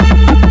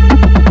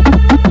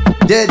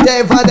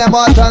DJ Vai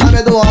Motta,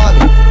 nome do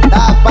homem.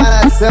 Da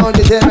aparação,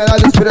 DJ melhor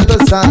do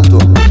Espírito Santo.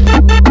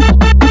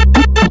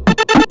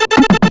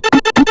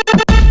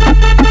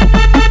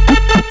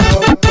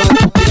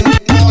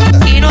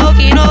 Que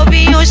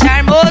novinho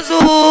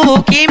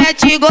charmoso, que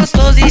mete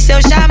gostoso e se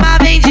eu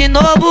chamar vem de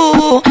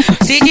novo.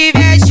 Se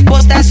diverte,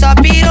 posto é só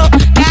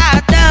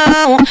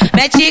pirocadão.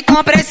 Mete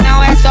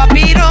compressão, é só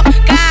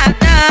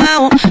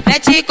pirocadão.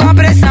 Mete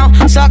compressão,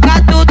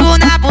 soca tudo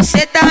na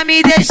buceta,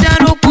 me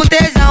deixando com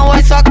tesão.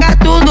 Oi, soca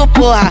tudo,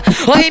 porra.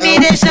 Oi, me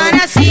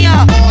deixando assim,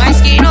 ó. Mas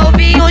que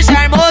novinho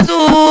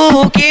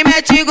charmoso, que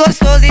mete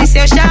gostoso e se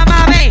eu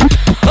chamar vem.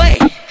 Oi,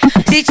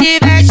 se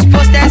diverte,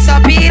 posto é só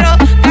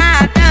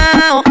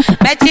pirocadão.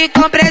 Mete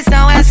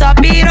compressão, é só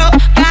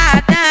pirocadão.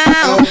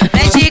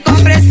 Mete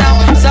compressão,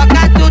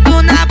 soca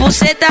tudo na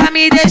buceta,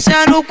 me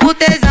deixando com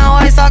tesão.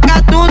 Oi,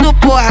 soca tudo,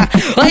 porra.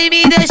 Oi,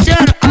 me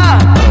deixando, ó.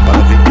 Vai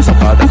novinha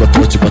safada que eu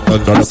tô te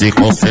botando, ela se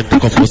concentra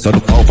com força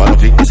no pau. Vai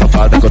novinha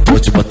safada que eu tô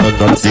te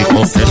botando, ela se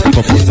concentra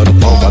com força no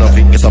pau. Vai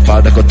novinha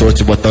safada que eu tô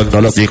te botando,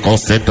 ela se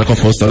concentra com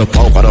força no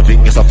pau. Vai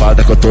novinha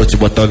safada que eu tô te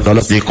botando,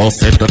 ela se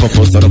concentra com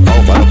força no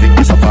pau. Vai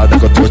novinha safada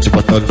que eu tô te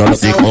botando, ela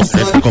se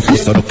concentra com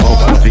força no pau.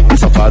 Vai novinha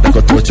safada que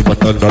eu tô te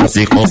botando, ela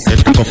se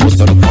concentra com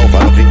força no pau.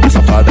 Vai novinha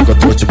safada que eu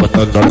tô te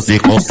botando, ela se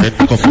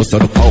concentra com força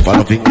no pau. Vai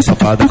novinha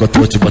safada que eu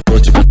tô te botando,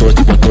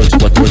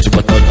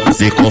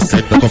 se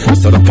concentra com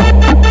força no pau.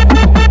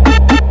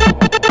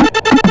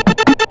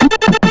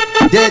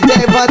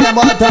 DJ Vai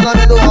Motta,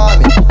 nome do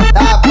homem.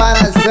 Da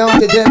aparação,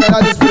 DJ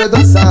melhor do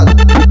Espírito Santo.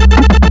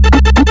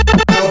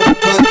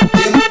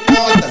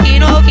 Que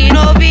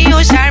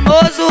novinho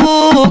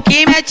charmoso,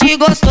 que mete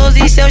gostoso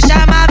e se eu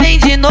chamar vem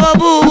de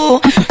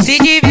novo. Se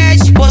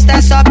diverte, posto é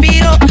só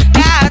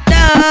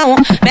pirocadão.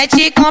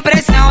 Mete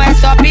compressão, é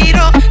só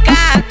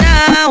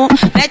pirocadão.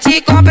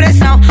 Mete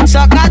compressão,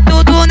 soca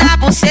tudo na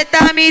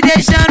buceta, me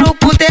deixando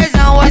com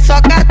tesão. Oi,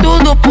 soca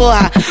tudo,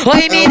 porra.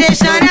 Oi, me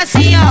deixando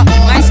assim, ó.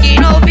 Mas que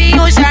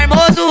novinho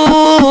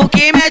charmoso,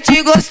 que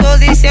mete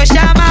gostoso e se eu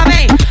chamar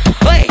vem.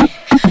 Oi,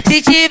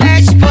 se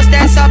diverte, posto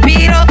é só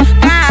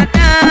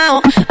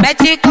pirocadão.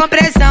 Mete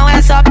compressão,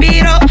 é só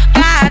pirocadão.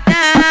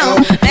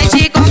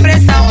 Mete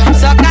compressão,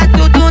 soca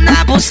tudo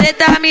na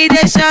buceta, me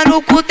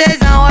deixando com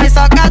tesão. Oi,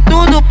 soca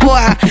tudo,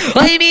 porra.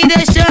 Oi, me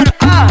deixando,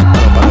 ó.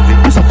 Vai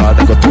novinha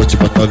safada que eu tô te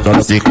botando,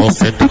 ela se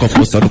concentra com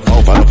força no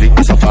pau. Vai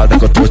novinha safada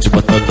que eu tô te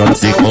botando, ela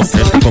se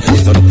concentra com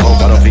força no pau.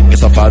 Vai novinha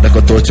safada que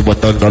eu tô te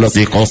botando, ela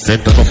se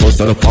concentra com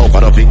força no pau.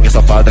 Vai novinha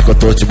safada que eu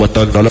tô te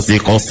botando, ela se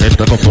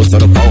concentra com força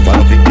no pau. Vai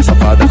novinha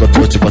safada que eu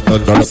tô te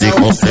botando, ela se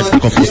concentra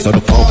com força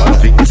no pau. Vai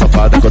novinha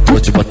safada que eu tô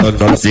te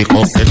botando, ela se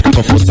concentra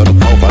com força no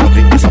pau. Vai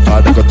novinha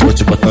safada que eu tô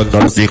te botando,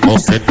 ela se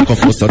concentra com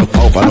força no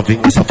pau. Vai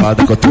novinha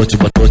safada que eu tô te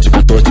botando,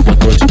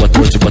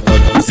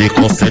 se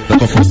concentra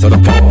com força no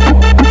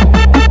pau.